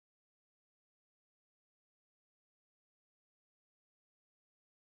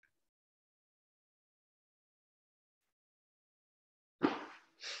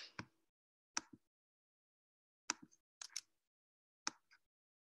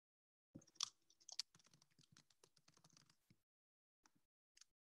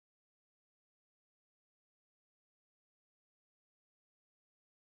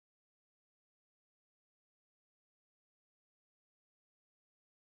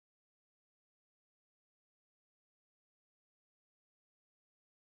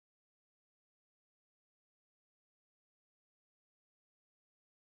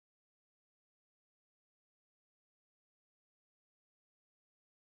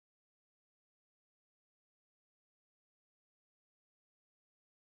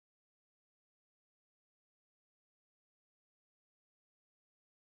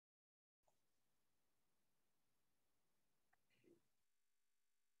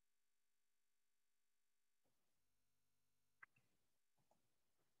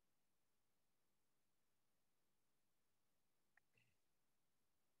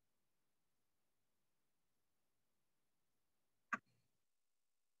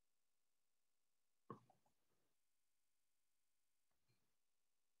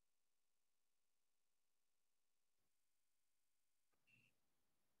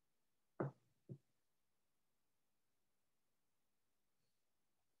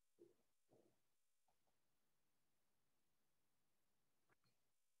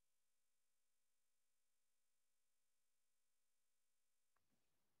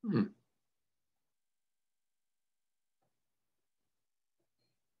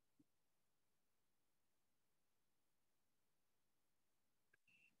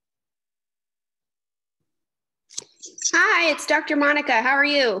Hi, it's Dr. Monica. How are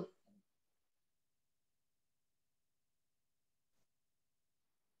you?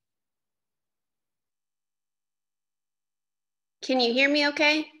 Can you hear me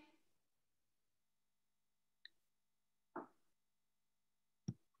okay?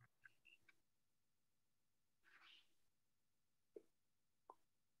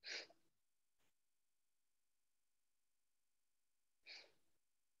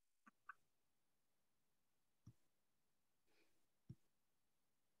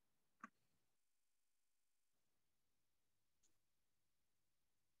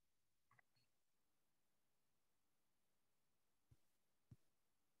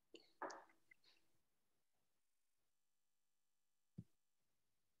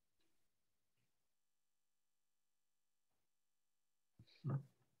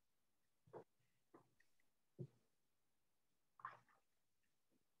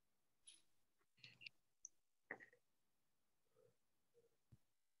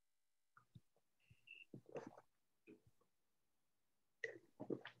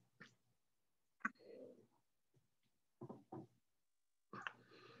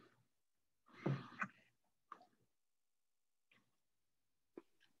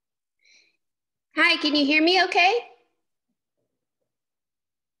 Hi, can you hear me okay?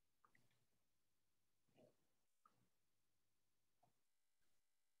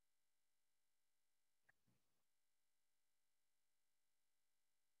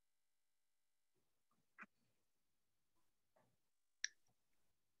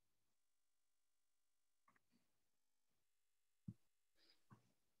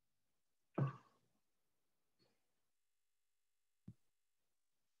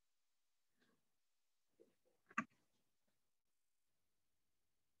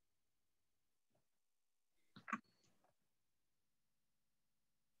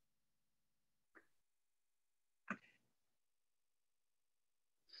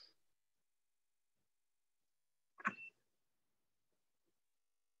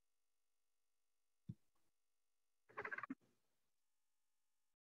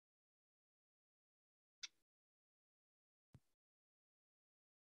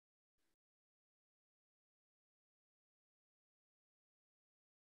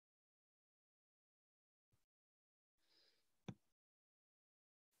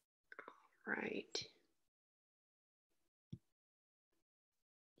 Right.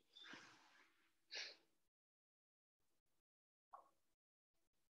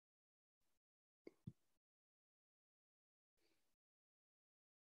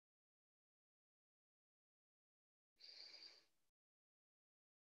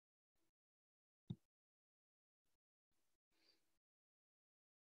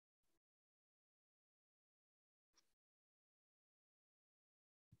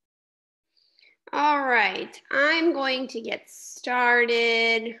 All right, I'm going to get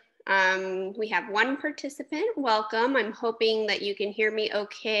started. We have one participant. Welcome. I'm hoping that you can hear me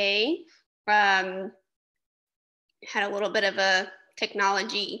okay. Had a little bit of a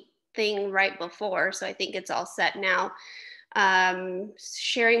technology thing right before, so I think it's all set now.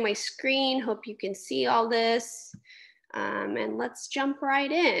 Sharing my screen, hope you can see all this. And let's jump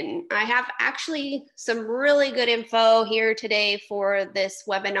right in. I have actually some really good info here today for this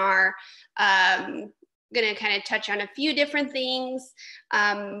webinar. Going to kind of touch on a few different things,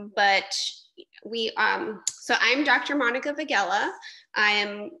 but so I'm Dr. Monica Vaghela. I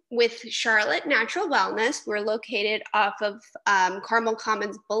am with Charlotte Natural Wellness. We're located off of Carmel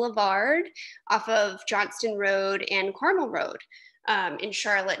Commons Boulevard, off of Johnston Road and Carmel Road in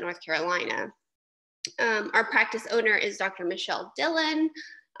Charlotte, North Carolina. Our practice owner is Dr. Michelle Dillon.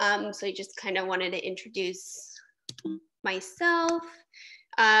 So I just kind of wanted to introduce myself.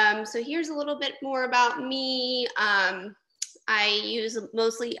 So here's a little bit more about me. I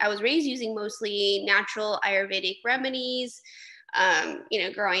was raised using mostly natural Ayurvedic remedies.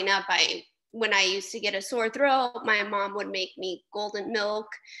 Growing up, when I used to get a sore throat, my mom would make me golden milk.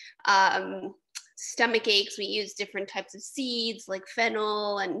 Stomach aches, we use different types of seeds like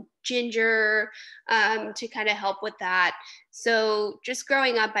fennel and ginger to kind of help with that. So just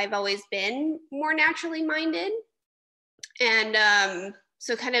growing up, I've always been more naturally minded, and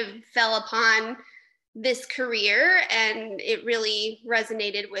so kind of fell upon this career, and it really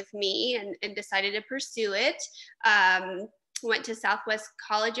resonated with me, and decided to pursue it. Went to Southwest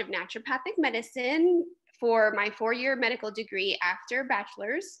College of Naturopathic Medicine for my 4-year medical degree after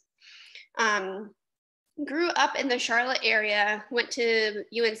bachelor's. grew up in the Charlotte area, went to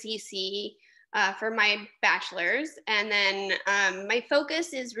UNCC for my bachelor's. And then my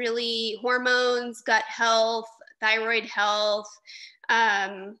focus is really hormones, gut health, thyroid health.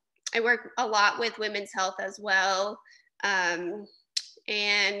 I work a lot with women's health as well.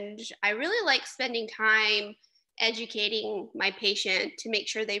 And I really like spending time educating my patient to make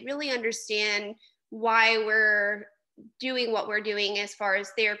sure they really understand why we're doing what we're doing as far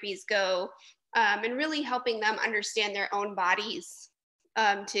as therapies go, and really helping them understand their own bodies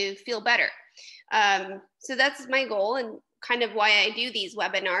to feel better. So that's my goal and kind of why I do these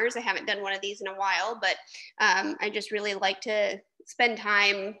webinars. I haven't done one of these in a while, but I just really like to spend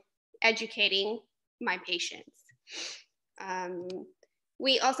time educating my patients.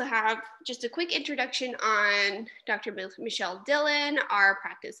 We also have just a quick introduction on Dr. Michelle Dillon, our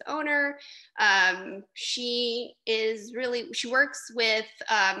practice owner. She works with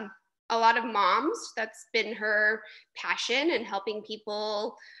a lot of moms. That's been her passion, and helping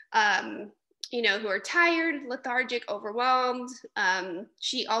people, who are tired, lethargic, overwhelmed.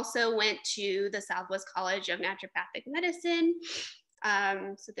 She also went to the Southwest College of Naturopathic Medicine.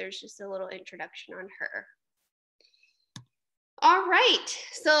 So there's just a little introduction on her. All right,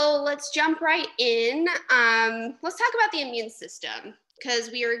 so let's jump right in. Let's talk about the immune system,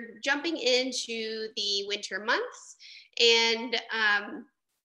 because we are jumping into the winter months, and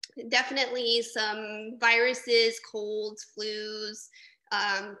definitely some viruses, colds, flus,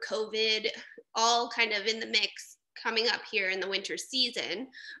 COVID, all kind of in the mix coming up here in the winter season.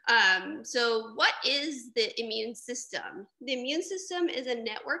 So what is the immune system? The immune system is a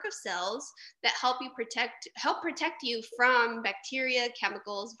network of cells that help protect you from bacteria,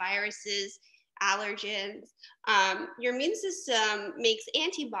 chemicals, viruses, allergens. Your immune system makes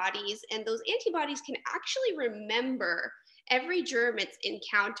antibodies, and those antibodies can actually remember every germ it's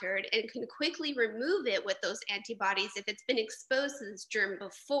encountered and can quickly remove it with those antibodies if it's been exposed to this germ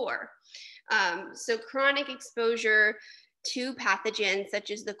before. So chronic exposure to pathogens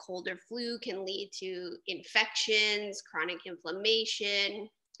such as the cold or flu can lead to infections, chronic inflammation,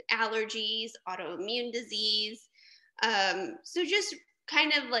 allergies, autoimmune disease. So just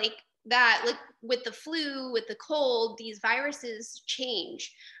kind of like that, like with the flu, with the cold, these viruses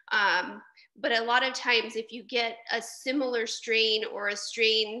change. But a lot of times, if you get a similar strain or a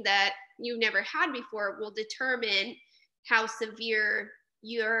strain that you've never had before, will determine how severe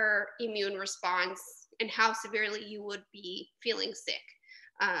your immune response and how severely you would be feeling sick.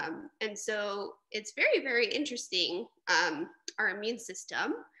 And so it's very, very interesting, our immune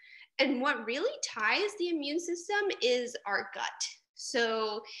system. And what really ties the immune system is our gut.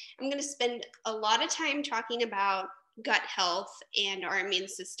 So I'm going to spend a lot of time talking about gut health and our immune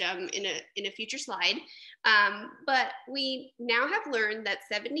system in a future slide. But we now have learned that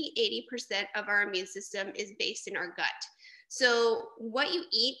 70–80% of our immune system is based in our gut. So what you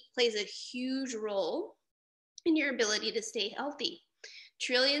eat plays a huge role in your ability to stay healthy.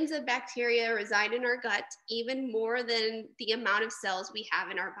 Trillions of bacteria reside in our gut, even more than the amount of cells we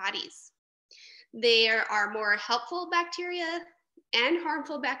have in our bodies. There are more helpful bacteria and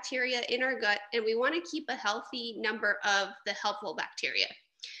harmful bacteria in our gut, and we want to keep a healthy number of the helpful bacteria.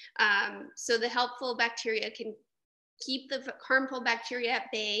 So the helpful bacteria can keep the harmful bacteria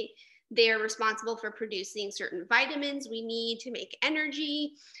at bay. They are responsible for producing certain vitamins we need to make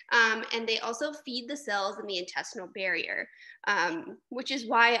energy, and they also feed the cells in the intestinal barrier, which is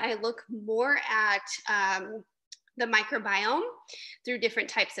why I look more at the microbiome through different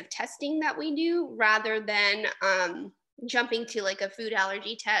types of testing that we do, rather than jumping to like a food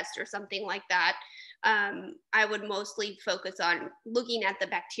allergy test or something like that. I would mostly focus on looking at the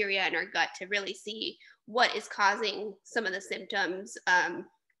bacteria in our gut to really see what is causing some of the symptoms,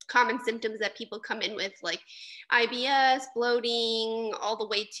 common symptoms that people come in with, like IBS, bloating, all the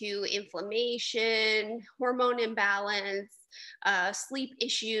way to inflammation, hormone imbalance, sleep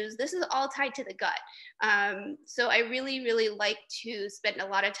issues. This is all tied to the gut. So I really, really like to spend a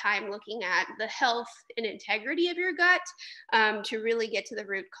lot of time looking at the health and integrity of your gut, to really get to the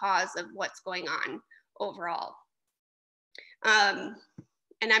root cause of what's going on overall. And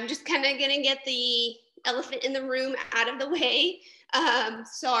I'm just kind of going to get the elephant in the room out of the way.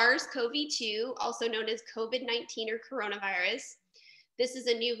 SARS-CoV-2, also known as COVID-19 or coronavirus. This is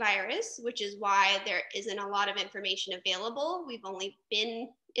a new virus, which is why there isn't a lot of information available. We've only been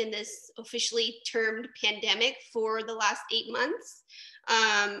in this officially termed pandemic for the last 8 months.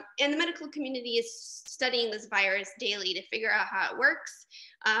 And the medical community is studying this virus daily to figure out how it works.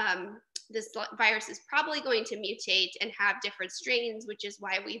 this virus is probably going to mutate and have different strains, which is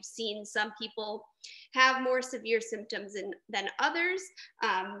why we've seen some people have more severe symptoms than others.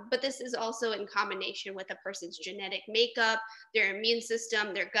 But this is also in combination with a person's genetic makeup, their immune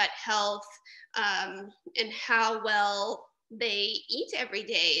system, their gut health, and how well they eat every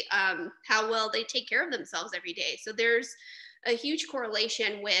day, how well they take care of themselves every day. So there's a huge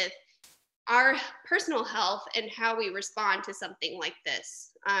correlation with our personal health and how we respond to something like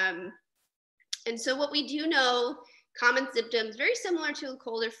this. And so what we do know, common symptoms, very similar to a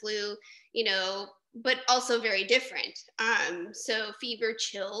cold or flu, but also very different. So fever,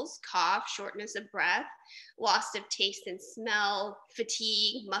 chills, cough, shortness of breath, loss of taste and smell,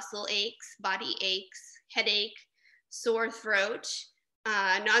 fatigue, muscle aches, body aches, headache, sore throat,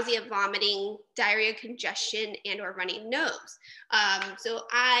 nausea, vomiting, diarrhea, congestion, and or running nose. So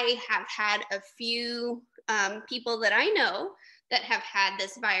I have had a few people that I know that have had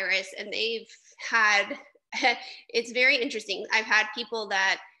this virus, and they've had, it's very interesting. I've had people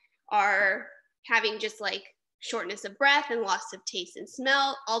that are having just like shortness of breath and loss of taste and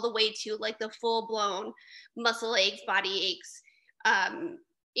smell, all the way to like the full blown muscle aches, body aches,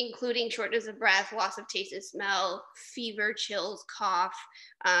 including shortness of breath, loss of taste and smell, fever, chills, cough.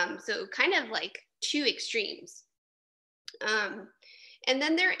 So kind of like two extremes. And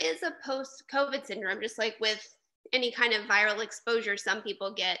then there is a post-COVID syndrome, just like with any kind of viral exposure. Some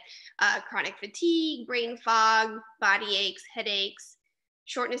people get chronic fatigue, brain fog, body aches, headaches,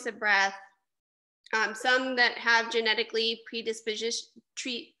 shortness of breath. Some that have genetically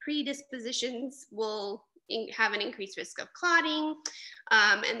predispositions will have an increased risk of clotting.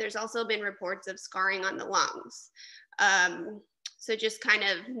 And there's also been reports of scarring on the lungs. So just kind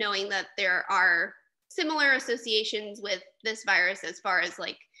of knowing that there are similar associations with this virus as far as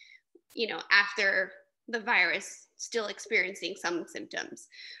like, after the virus, still experiencing some symptoms.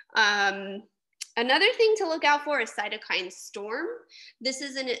 Another thing to look out for is cytokine storm. This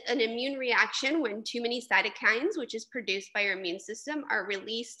is an immune reaction when too many cytokines, which is produced by your immune system, are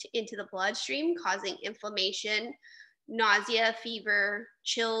released into the bloodstream, causing inflammation, nausea, fever,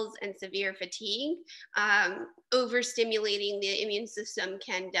 chills, and severe fatigue. Overstimulating the immune system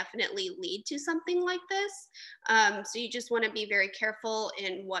can definitely lead to something like this. So you just want to be very careful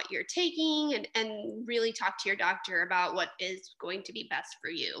in what you're taking and really talk to your doctor about what is going to be best for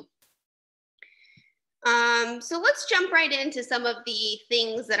you. So let's jump right into some of the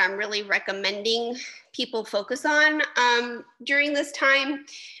things that I'm really recommending people focus on during this time.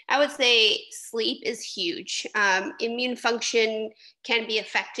 I would say sleep is huge. Immune function can be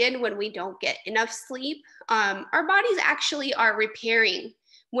affected when we don't get enough sleep. Our bodies actually are repairing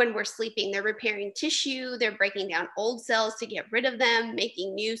when we're sleeping. They're repairing tissue, they're breaking down old cells to get rid of them,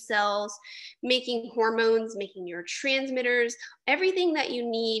 making new cells, making hormones, making neurotransmitters, everything that you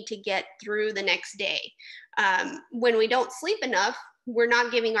need to get through the next day. When we don't sleep enough, we're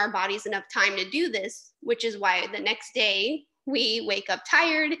not giving our bodies enough time to do this, which is why the next day we wake up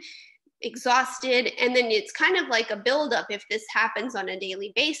tired, exhausted, and then it's kind of like a buildup. If this happens on a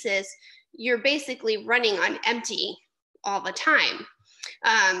daily basis, you're basically running on empty all the time.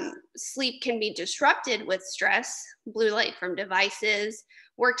 Sleep can be disrupted with stress, blue light from devices,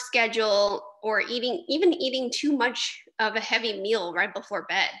 work schedule, or even eating too much of a heavy meal right before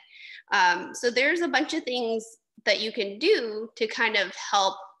bed. So there's a bunch of things that you can do to kind of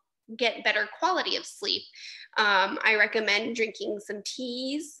help get better quality of sleep. I recommend drinking some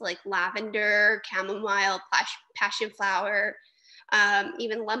teas like lavender, chamomile, passion flower,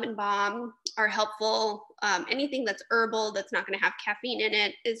 even lemon balm are helpful. Anything that's herbal, that's not going to have caffeine in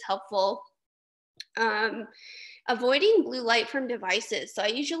it, is helpful. Avoiding blue light from devices. So I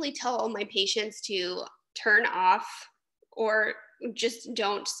usually tell all my patients to turn off or just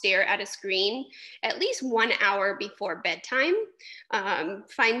don't stare at a screen at least 1 hour before bedtime.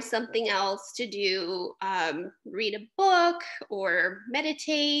 Find something else to do, read a book or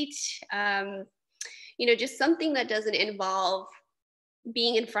meditate, just something that doesn't involve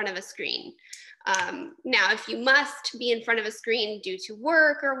being in front of a screen. Now, if you must be in front of a screen due to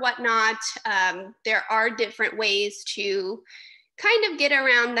work or whatnot, there are different ways to kind of get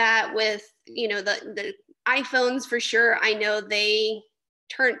around that with, the iPhones for sure. I know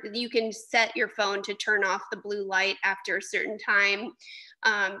you can set your phone to turn off the blue light after a certain time.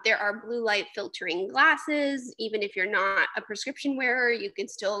 There are blue light filtering glasses. Even if you're not a prescription wearer, you can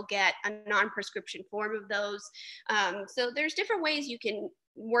still get a non-prescription form of those. So there's different ways you can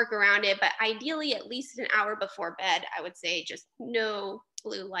work around it, but ideally at least an hour before bed, I would say just no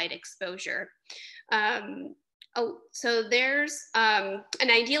blue light exposure. So there's, and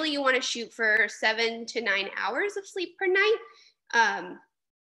ideally you want to shoot for 7 to 9 hours of sleep per night.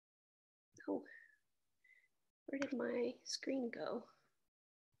 Where did my screen go?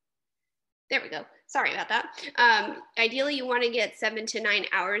 There we go. Sorry about that. Ideally, you want to get 7 to 9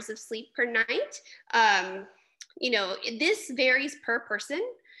 hours of sleep per night. You know, this varies per person,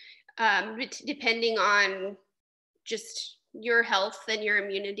 depending on just your health and your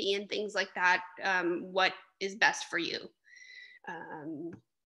immunity and things like that, what is best for you.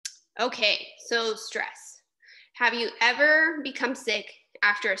 Okay, so stress. Have you ever become sick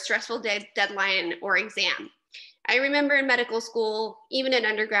after a stressful deadline or exam? I remember in medical school, even in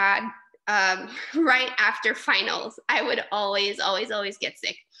undergrad, right after finals, I would always get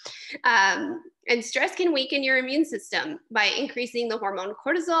sick. And stress can weaken your immune system by increasing the hormone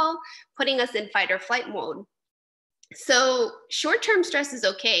cortisol, putting us in fight or flight mode. So short-term stress is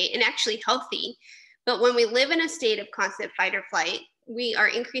okay and actually healthy, but when we live in a state of constant fight or flight, we are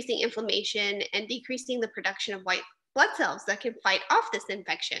increasing inflammation and decreasing the production of white blood cells that can fight off this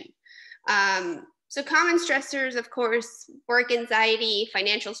infection. So common stressors, of course, work anxiety,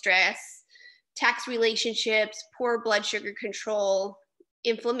 financial stress, tax relationships, poor blood sugar control,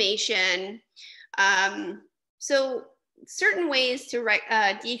 inflammation. So certain ways to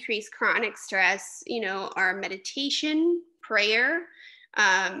decrease chronic stress, you know, are meditation, prayer,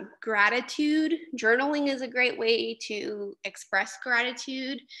 gratitude. Journaling is a great way to express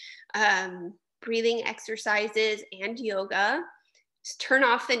gratitude, breathing exercises and yoga. Just turn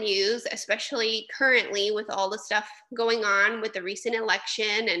off the news, especially currently with all the stuff going on with the recent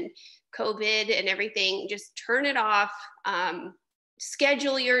election and COVID and everything. Just turn it off.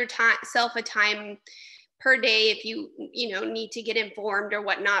 Schedule yourself a time per day if you need to get informed or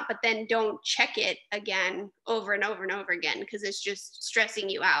whatnot, but then don't check it again over and over and over again because it's just stressing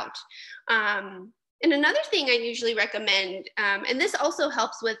you out. And another thing I usually recommend, and this also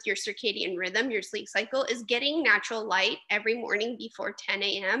helps with your circadian rhythm, your sleep cycle, is getting natural light every morning before 10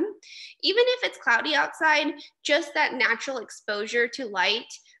 a.m. Even if it's cloudy outside, just that natural exposure to light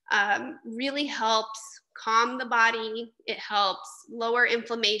really helps calm the body. It helps lower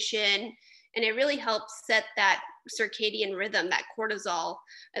inflammation, and it really helps set that circadian rhythm, that cortisol.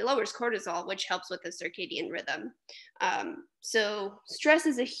 It lowers cortisol, which helps with the circadian rhythm. So stress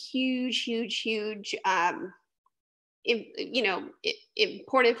is a huge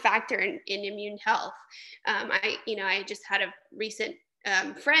important factor in immune health. I just had a recent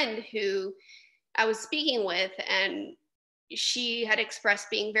friend who I was speaking with, and she had expressed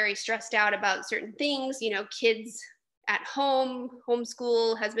being very stressed out about certain things. You know, kids at home,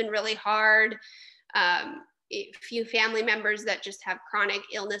 homeschool has been really hard. A few family members that just have chronic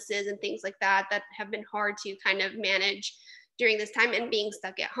illnesses and things like that have been hard to kind of manage during this time, and being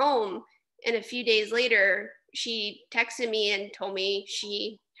stuck at home. And a few days later, she texted me and told me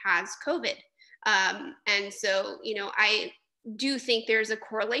she has COVID. And so, I do think there's a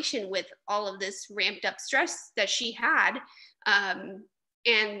correlation with all of this ramped up stress that she had, and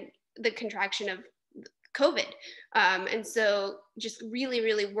the contraction of COVID. And so just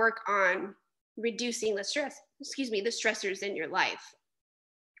really work on reducing the stressors in your life.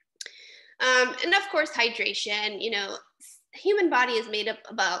 And of course, hydration. Human body is made up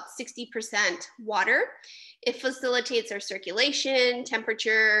about 60% water. It facilitates our circulation,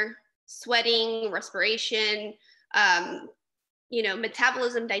 temperature, sweating, respiration,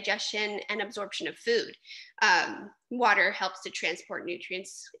 metabolism, digestion, and absorption of food. Water helps to transport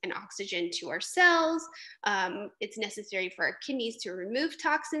nutrients and oxygen to our cells. It's necessary for our kidneys to remove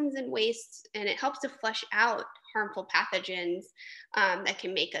toxins and waste, and it helps to flush out harmful pathogens that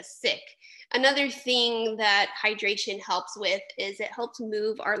can make us sick. Another thing that hydration helps with is it helps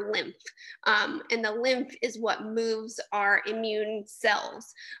move our lymph. And the lymph is what moves our immune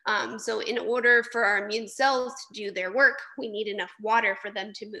cells. So in order for our immune cells to do their work, we need enough water for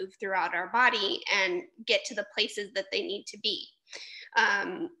them to move throughout our body and get to the places that they need to be.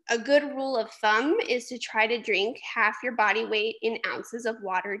 A good rule of thumb is to try to drink half your body weight in ounces of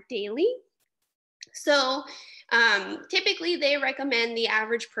water daily. So typically they recommend the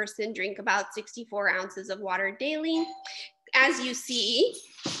average person drink about 64 ounces of water daily. As you see,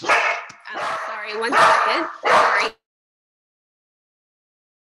 sorry, 1 second, sorry.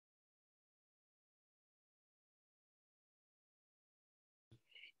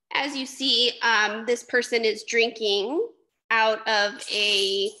 As you see, this person is drinking out of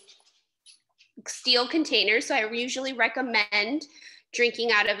a steel container. So I usually recommend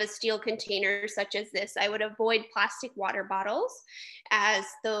drinking out of a steel container such as this. I would avoid plastic water bottles, as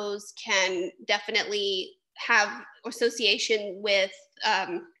those can definitely have association with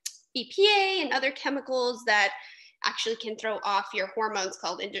BPA and other chemicals that actually can throw off your hormones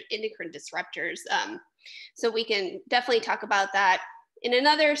called endocrine disruptors. So we can definitely talk about that in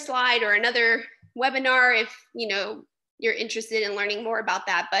another slide or another webinar if you're interested in learning more about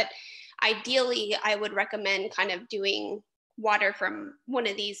that. But ideally, I would recommend kind of doing water from one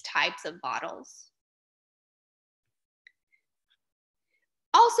of these types of bottles.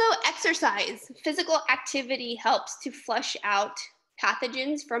 Also, exercise. Physical activity helps to flush out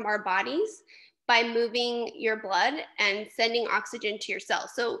pathogens from our bodies by moving your blood and sending oxygen to your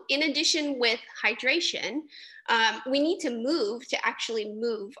cells. So in addition with hydration, we need to move to actually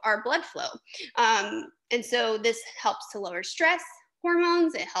move our blood flow. And so this helps to lower stress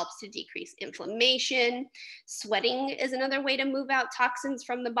hormones. It helps to decrease inflammation. Sweating is another way to move out toxins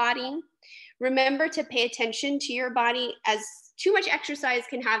from the body. Remember to pay attention to your body, as too much exercise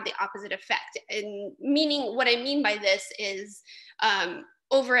can have the opposite effect. And meaning, what I mean by this is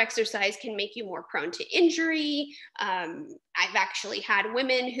over-exercise can make you more prone to injury. I've actually had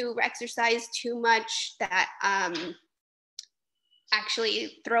women who exercise too much that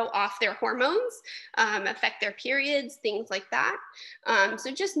actually throw off their hormones, affect their periods, things like that.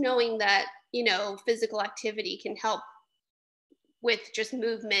 So just knowing that, physical activity can help with just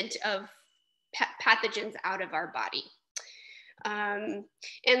movement of pathogens out of our body.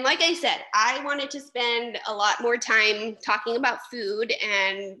 And like I said, I wanted to spend a lot more time talking about food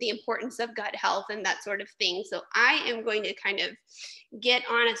and the importance of gut health and that sort of thing. So I am going to kind of get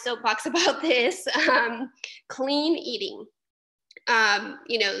on a soapbox about this. Clean eating.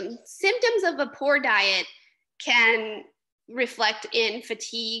 Symptoms of a poor diet can reflect in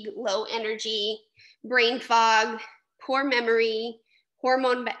fatigue, low energy, brain fog, poor memory,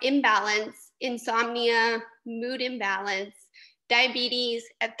 hormone imbalance, insomnia, mood imbalance, diabetes,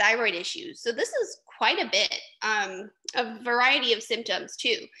 and thyroid issues. So this is quite a bit, a variety of symptoms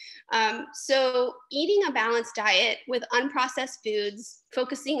too. So eating a balanced diet with unprocessed foods,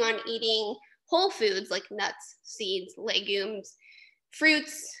 focusing on eating whole foods like nuts, seeds, legumes,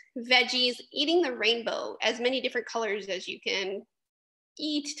 fruits, veggies, eating the rainbow, as many different colors as you can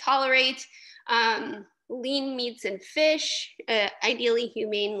eat, tolerate, lean meats and fish, ideally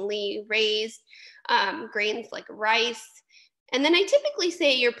humanely raised, grains like rice. And then I typically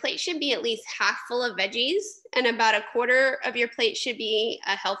say your plate should be at least half full of veggies, and about a quarter of your plate should be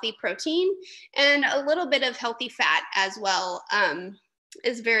a healthy protein, and a little bit of healthy fat as well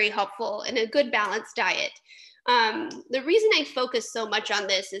is very helpful in a good balanced diet. The reason I focus so much on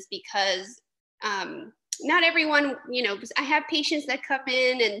this is because not everyone, I have patients that come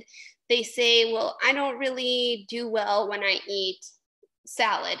in and they say, well, I don't really do well when I eat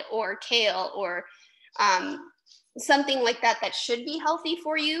salad or kale or something like that should be healthy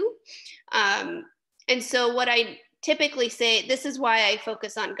for you. And so what I typically say, this is why I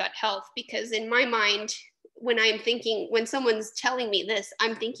focus on gut health, because in my mind, when someone's telling me this,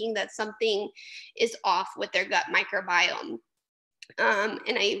 I'm thinking that something is off with their gut microbiome. And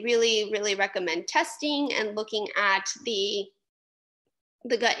I really, really recommend testing and looking at the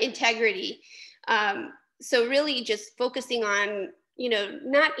gut integrity. So really just focusing on,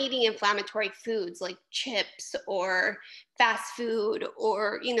 not eating inflammatory foods like chips or fast food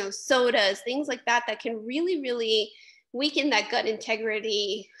or, sodas, things like that can really, really weaken that gut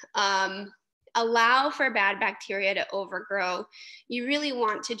integrity, allow for bad bacteria to overgrow. You really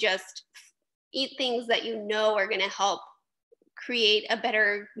want to just eat things that are going to help create a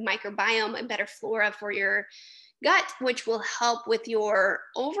better microbiome, a better flora for your gut, which will help with your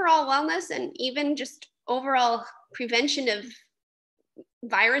overall wellness and even just overall prevention of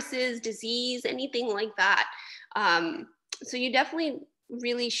viruses, disease, anything like that. So you definitely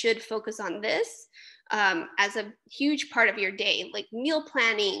really should focus on this as a huge part of your day. Like meal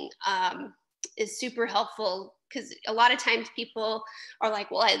planning is super helpful, because a lot of times people are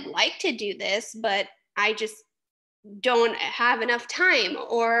like, well, I'd like to do this, but I just don't have enough time,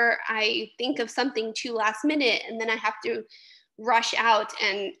 or I think of something too last minute and then I have to rush out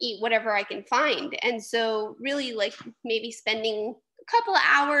and eat whatever I can find. And so really like maybe spending a couple of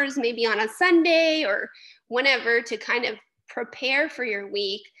hours, maybe on a Sunday or whenever, to kind of prepare for your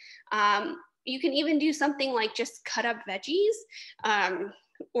week. You can even do something like just cut up veggies,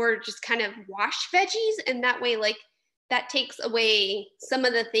 or just kind of wash veggies. And that way, like that takes away some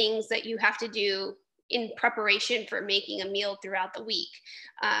of the things that you have to do in preparation for making a meal throughout the week.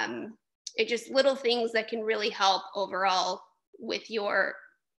 It's just little things that can really help overall with your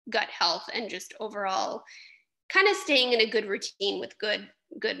gut health and just overall kind of staying in a good routine with good,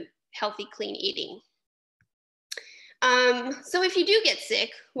 healthy, clean eating. So if you do get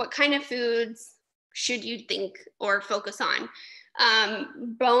sick, what kind of foods should you think or focus on?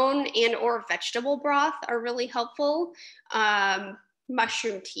 Bone and or vegetable broth are really helpful.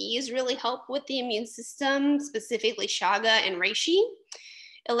 mushroom teas really help with the immune system, specifically chaga and reishi.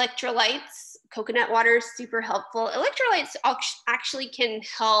 Electrolytes, coconut water is super helpful. Electrolytes actually can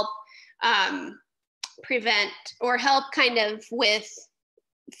help prevent or help kind of with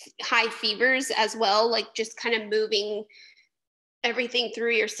high fevers as well, like just kind of moving everything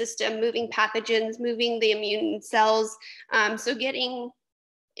through your system, moving pathogens, moving the immune cells. So getting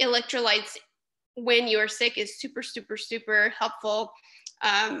electrolytes when you're sick is super, super, super helpful.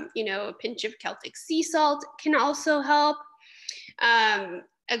 You know, a pinch of Celtic sea salt can also help.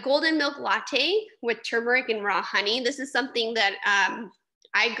 A golden milk latte with turmeric and raw honey. This is something that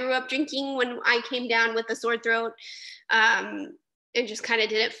I grew up drinking when I came down with a sore throat. It just kind of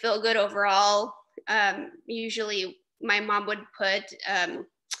didn't feel good overall. Usually my mom would put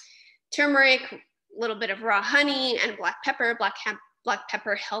turmeric, a little bit of raw honey, and black pepper. Black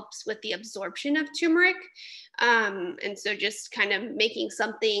pepper helps with the absorption of turmeric. And so just kind of making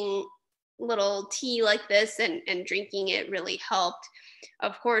something little tea like this and drinking it really helped.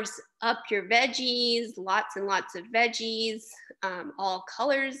 Of course, up your veggies, lots and lots of veggies, all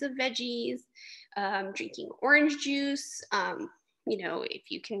colors of veggies, drinking orange juice. You know, if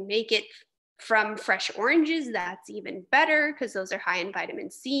you can make it from fresh oranges, that's even better because those are high in vitamin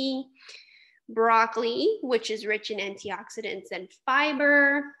C. Broccoli, which is rich in antioxidants and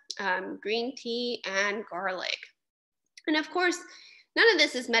fiber, green tea, and garlic. And of course, none of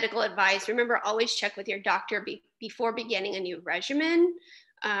this is medical advice. Remember, always check with your doctor before beginning a new regimen.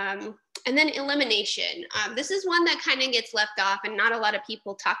 And then elimination. This is one that kind of gets left off and not a lot of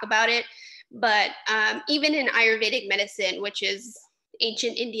people talk about it. But even in Ayurvedic medicine, which is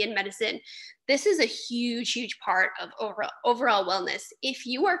ancient Indian medicine, this is a huge, huge part of overall wellness. If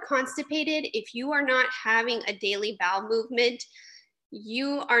you are constipated, if you are not having a daily bowel movement,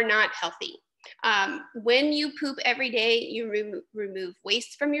 you are not healthy. When you poop every day, you remove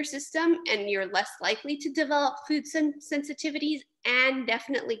waste from your system and you're less likely to develop food sensitivities and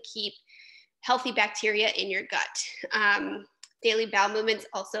definitely keep healthy bacteria in your gut. Daily bowel movements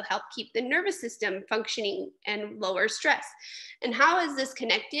also help keep the nervous system functioning and lower stress. And how is this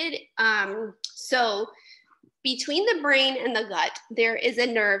connected? So between the brain and the gut, there is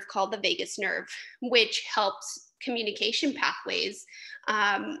a nerve called the vagus nerve, which helps communication pathways.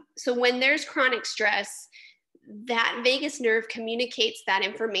 So when there's chronic stress, that vagus nerve communicates that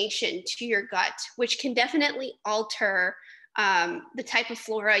information to your gut, which can definitely alter the type of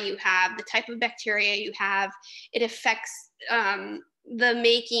flora you have, the type of bacteria you have. It affects the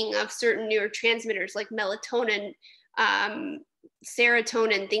making of certain neurotransmitters like melatonin,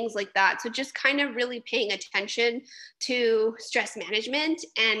 serotonin, things like that. So just kind of really paying attention to stress management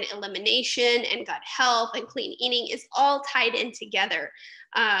and elimination and gut health and clean eating is all tied in together.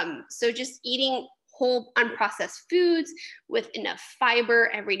 So just eating whole unprocessed foods with enough fiber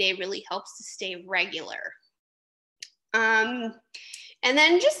every day really helps to stay regular. And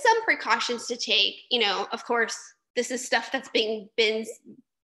then just some precautions to take. You know, of course, this is stuff that's been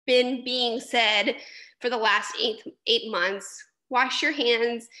being said for the last eight months. Wash your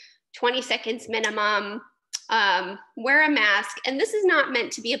hands, 20 seconds minimum, wear a mask. And this is not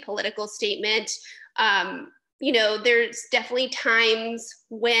meant to be a political statement. You know, there's definitely times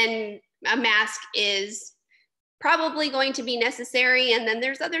when a mask is probably going to be necessary. And then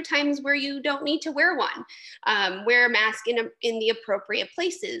there's other times where you don't need to wear one. Wear a mask in the appropriate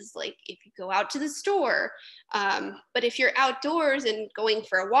places, like if you go out to the store. But if you're outdoors and going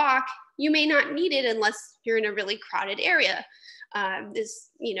for a walk, you may not need it unless you're in a really crowded area.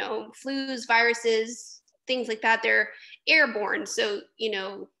 You know, flus, viruses, things like that, they're airborne. So, you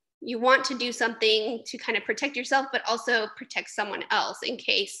know, you want to do something to kind of protect yourself, but also protect someone else in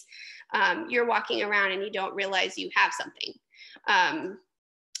case you're walking around and you don't realize you have something.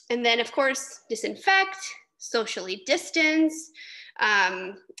 And then, of course, disinfect, socially distance.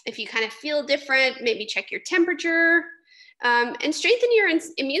 If you kind of feel different, maybe check your temperature. And strengthen your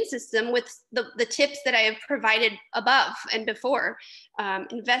immune system with the tips that I have provided above and before.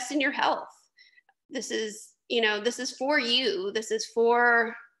 Invest in your health. This is, you know, this is for you. This is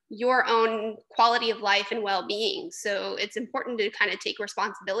for your own quality of life and well-being. So it's important to kind of take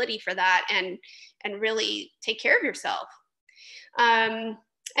responsibility for that and really take care of yourself. And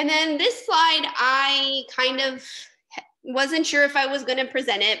then this slide, I kind of wasn't sure if I was going to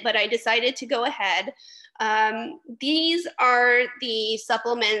present it, but I decided to go ahead. These are the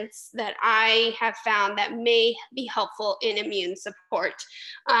supplements that I have found that may be helpful in immune support.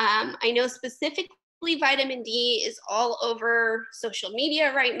 I know specifically vitamin D is all over social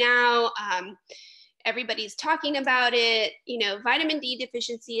media right now. Everybody's talking about it. You know, vitamin D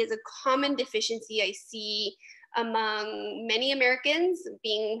deficiency is a common deficiency I see among many Americans.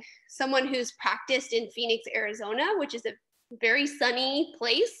 Being someone who's practiced in Phoenix, Arizona, which is a very sunny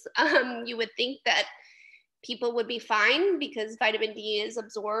place, you would think that people would be fine because vitamin D is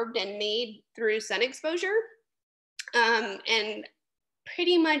absorbed and made through sun exposure. And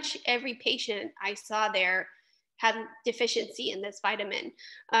pretty much every patient I saw there had deficiency in this vitamin.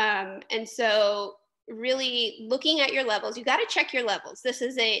 And so really looking at your levels, you got to check your levels. This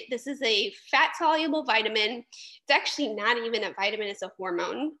is a fat soluble vitamin. It's actually not even a vitamin, it's a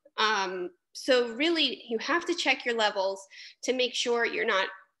hormone. So really you have to check your levels to make sure you're not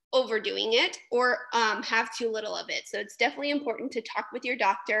overdoing it or have too little of it. So it's definitely important to talk with your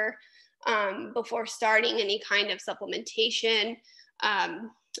doctor before starting any kind of supplementation.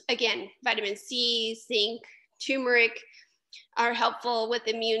 Again, vitamin C, zinc, turmeric are helpful with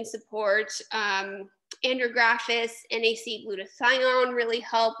immune support. Andrographis, NAC glutathione really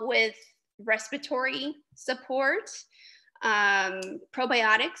help with respiratory support.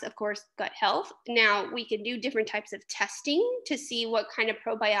 Probiotics, of course, gut health. Now we can do different types of testing to see what kind of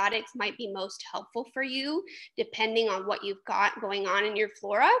probiotics might be most helpful for you, depending on what you've got going on in your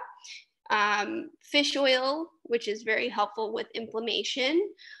flora. Fish oil, which is very helpful with inflammation.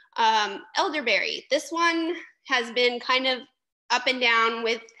 Elderberry, this one has been kind of up and down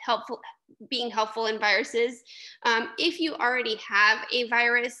with being helpful in viruses. If you already have a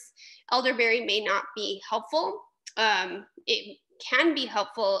virus, elderberry may not be helpful. It can be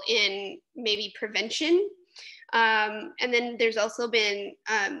helpful in maybe prevention. And then there's also been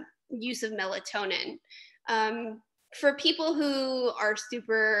use of melatonin. For people who are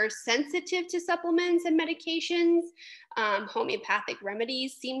super sensitive to supplements and medications, homeopathic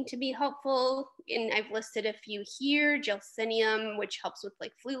remedies seem to be helpful. And I've listed a few here: gelsemium, which helps with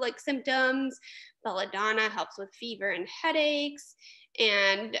like flu-like symptoms; belladonna helps with fever and headaches;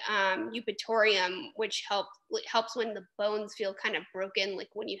 and eupatorium, which helps when the bones feel kind of broken, like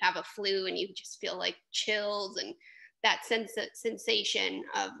when you have a flu and you just feel like chills and that sensation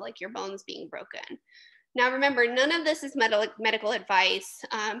of like your bones being broken. Now, remember, none of this is medical advice.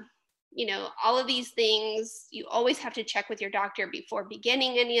 You know, all of these things, you always have to check with your doctor before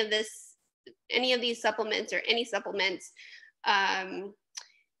beginning any of these supplements or any supplements, and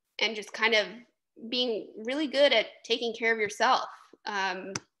just kind of being really good at taking care of yourself.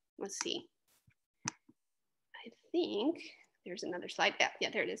 Let's see. I think there's another slide. Yeah,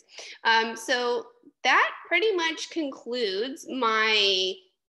 there it is. So that pretty much concludes my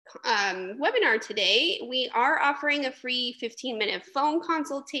webinar today. We are offering a free 15-minute phone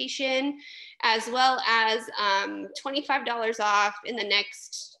consultation, as well as $25 off in the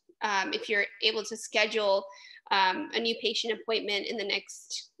next, if you're able to schedule a new patient appointment in the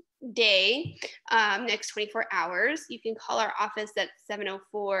next day, next 24 hours. You can call our office at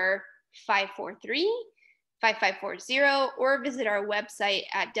 704-543-5540 or visit our website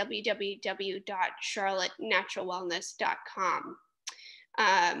at www.charlottenaturalwellness.com.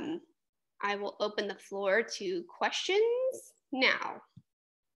 I will open the floor to questions now.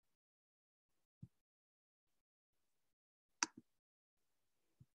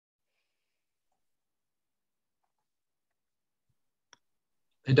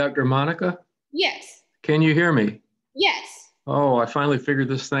 Hey, Dr. Monica? Yes. Can you hear me? Yes. Oh, I finally figured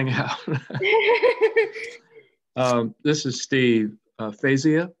this thing out. This is Steve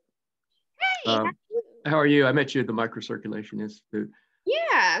Vaghela. Hey, how are you? I met you at the Microcirculation Institute.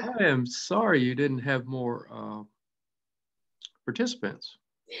 Yeah. I am sorry you didn't have more participants.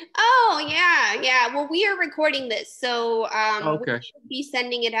 Oh, yeah. Well, we are recording this, so Okay. we should be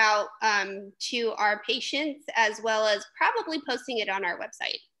sending it out to our patients, as well as probably posting it on our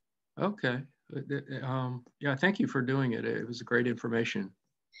website. Okay. Yeah, thank you for doing it. It was great information.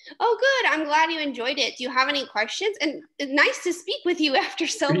 Oh, good. I'm glad you enjoyed it. Do you have any questions? And it's nice to speak with you after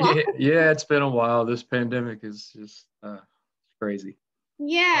so long. Yeah, it's been a while. This pandemic is just crazy.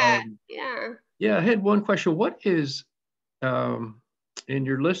 Yeah. Yeah, I had one question. What is in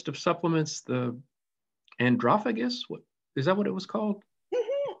your list of supplements the androphagus? What is that? What it was called?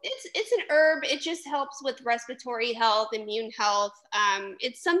 It's an herb. It just helps with respiratory health, immune health.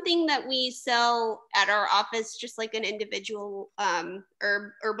 It's something that we sell at our office, just like an individual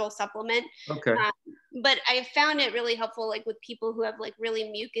herbal supplement. Okay. But I found it really helpful, like with people who have like really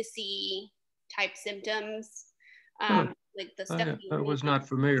mucousy type symptoms, like the stuff. I was not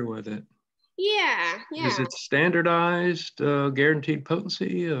familiar with it. Yeah. Is it standardized, guaranteed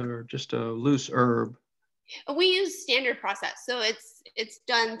potency, or just a loose herb? We use standard process, so it's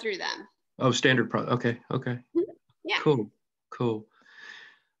done through them. Oh, standard process. Okay. Yeah. Cool.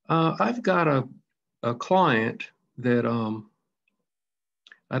 I've got a client that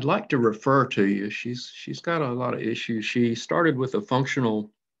I'd like to refer to you. She's got a lot of issues. She started with a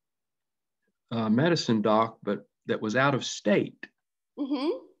functional medicine doc, but that was out of state, Mm-hmm.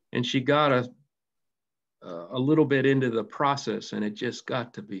 and she got a little bit into the process, and it just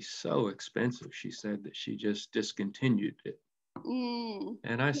got to be so expensive. She said that she just discontinued it, Mm.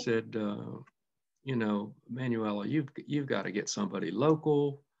 and I said, you know, Manuela, you've got to get somebody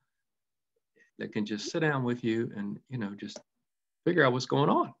local that can just sit down with you and, you know, just figure out what's going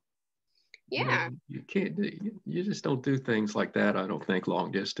on. You know, Yeah, you can't do, you just don't do things like that. I don't think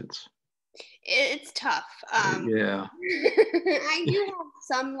long distance. it's tough. Yeah. I do have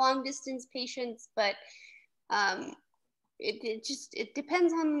some long distance patients, but um, it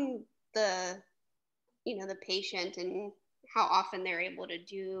depends on the the patient and how often they're able to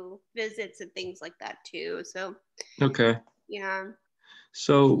do visits and things like that too. So Okay. yeah,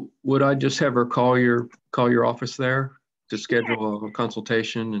 So would I just have her call your office there to schedule a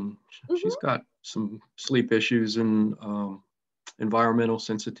consultation? And she's hmm got some sleep issues and environmental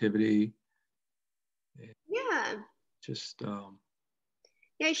sensitivity, yeah, just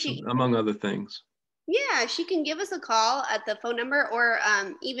yeah. some, among other things. She can give us a call at the phone number, or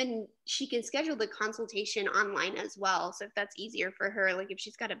even she can schedule the consultation online as well. So if that's easier for her, like if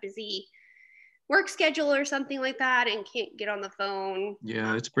she's got a busy work schedule or something like that and can't get on the phone.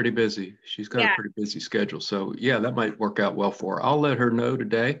 Yeah, it's pretty busy. She's got a Yeah. pretty busy schedule. So yeah, that might work out well for her. I'll let her know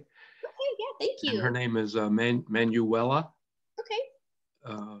today. Okay. Yeah. Thank And her you. name is Manuela. Okay.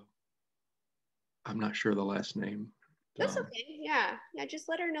 Uh, I'm not sure the last name. That's okay. Yeah. Yeah. Just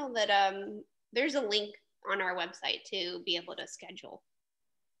let her know that there's a link on our website to be able to schedule.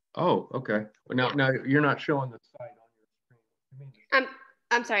 Oh, okay. Well, Yeah. now you're not showing the site on your screen. What do you mean?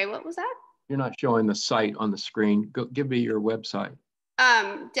 I'm sorry, what was that? You're not showing the site on the screen. Go, give me your website.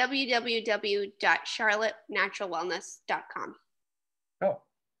 www.charlottenaturalwellness.com. Oh,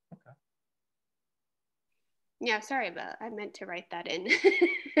 Yeah, sorry about I meant to write that in.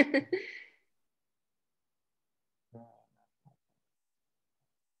 okay.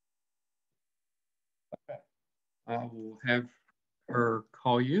 I will have her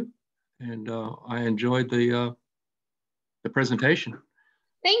call you, and I enjoyed the presentation.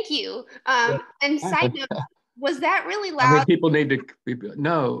 Thank you. Yeah. And side I note, was that really I mean, loud? people need to be,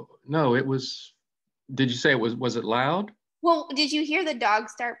 no, it was, did you say was it loud? Well, did you hear the dog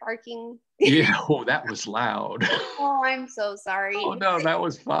start barking? Yeah, oh, that was loud. Oh, I'm so Oh, sorry. no, that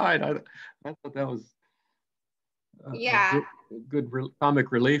was fine. I thought that was a Yeah.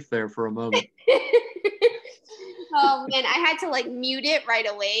 comic relief there for a moment. Oh man, I had to like mute it right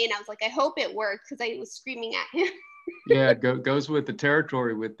away, and I was like, I hope it worked because I was screaming at him. Yeah, it goes with the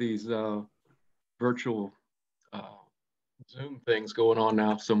territory with these virtual uh, Zoom things going on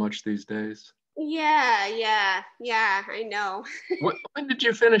now so much these days. Yeah, I know. When did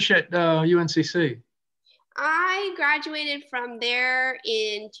you finish at UNCC? I graduated from there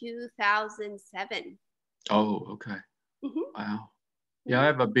in 2007. Oh, okay. hmm Wow. Yeah, I Yeah.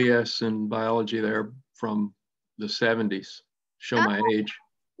 have a BS in biology there from the 70s. Show my Oh, age.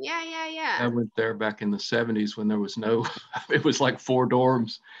 I yeah. went there back in the 70s when there was no, it was like 4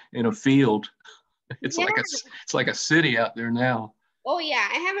 dorms in a field. Yeah. It's like a city out there now. Oh, yeah.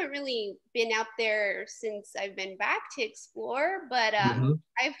 I haven't really been out there since I've been back to explore, but Hmm.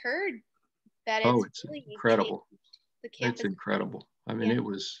 I've heard that Oh, it's it's really changed incredible. the It's campus. incredible. I mean, Yeah.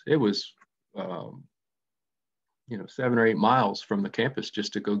 it was, you know, 7 or 8 miles from the campus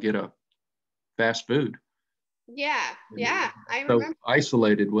just to go get a fast food. And it Yeah. was I so remember.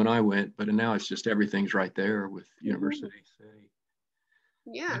 isolated when I went, but now it's just everything's right there with Mhm. University City.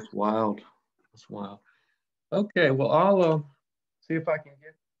 Yeah. That's wild. That's wild. Okay, well, I'll see if I can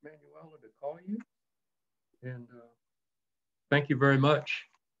get Manuela to call you. And thank you very much.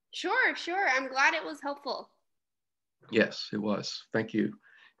 Sure. I'm glad it was helpful. Yes, it was. Thank you.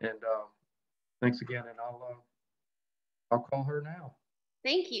 And thanks again. And I'll call her now.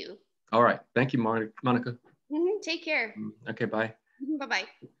 Thank you. All right. Thank you, Monica. Take care. Okay, bye. Bye bye.